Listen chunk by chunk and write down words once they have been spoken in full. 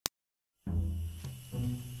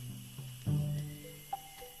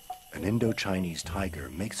An Indo-Chinese tiger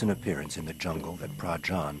makes an appearance in the jungle that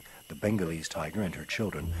Prajan, the Bengalese tiger, and her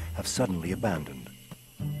children have suddenly abandoned.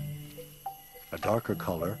 A darker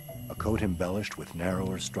color, a coat embellished with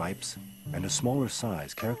narrower stripes, and a smaller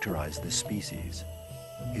size characterize this species.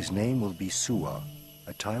 His name will be Sua,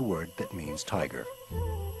 a Thai word that means tiger.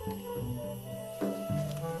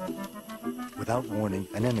 Without warning,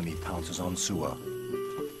 an enemy pounces on Sua.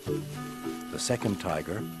 The second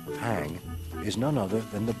tiger, Pang, is none other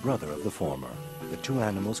than the brother of the former. The two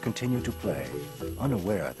animals continue to play,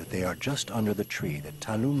 unaware that they are just under the tree that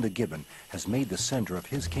Talum the gibbon has made the center of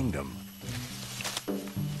his kingdom.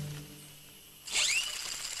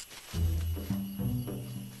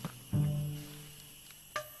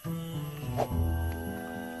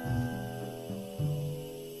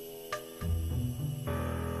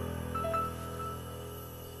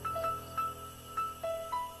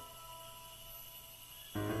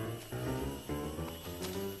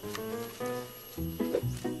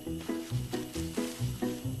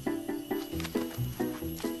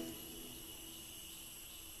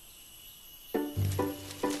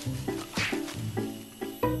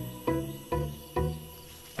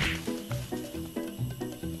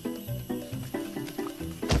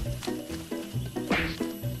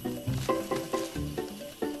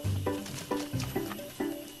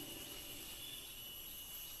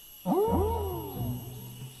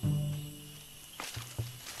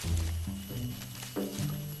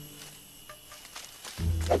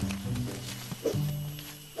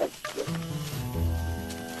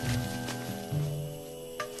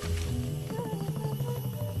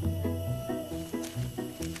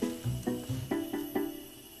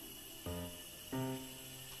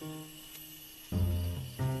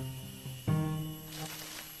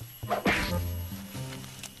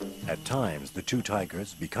 At times, the two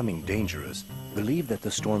tigers, becoming dangerous, believe that the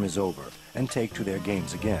storm is over and take to their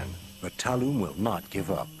games again. But Talum will not give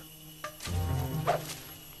up.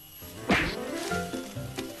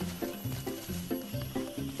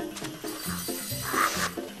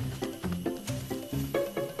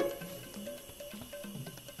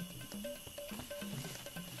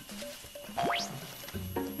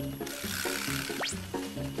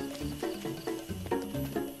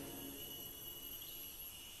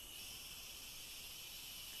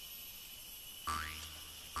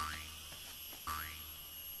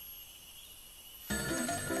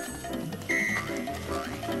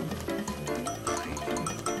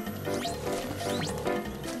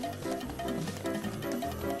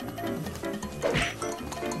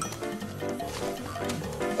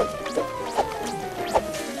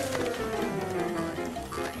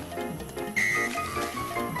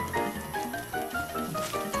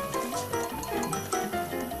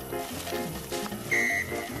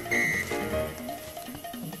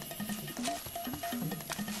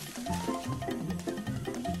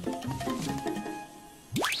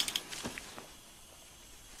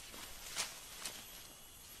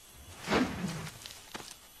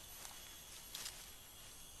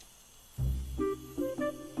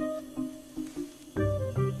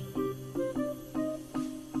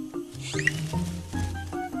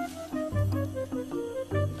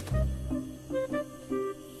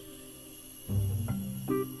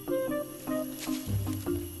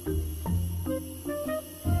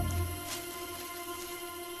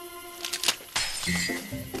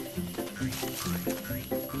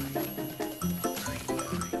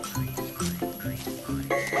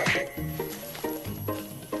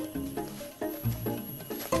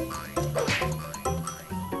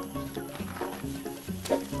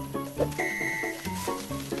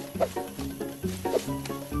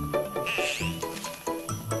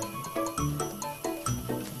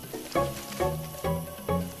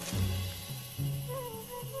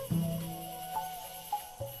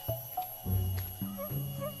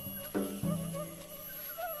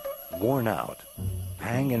 Worn out,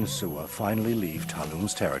 Pang and Sua finally leave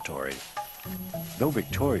Talum's territory. Though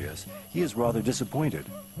victorious, he is rather disappointed.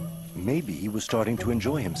 Maybe he was starting to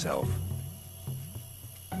enjoy himself.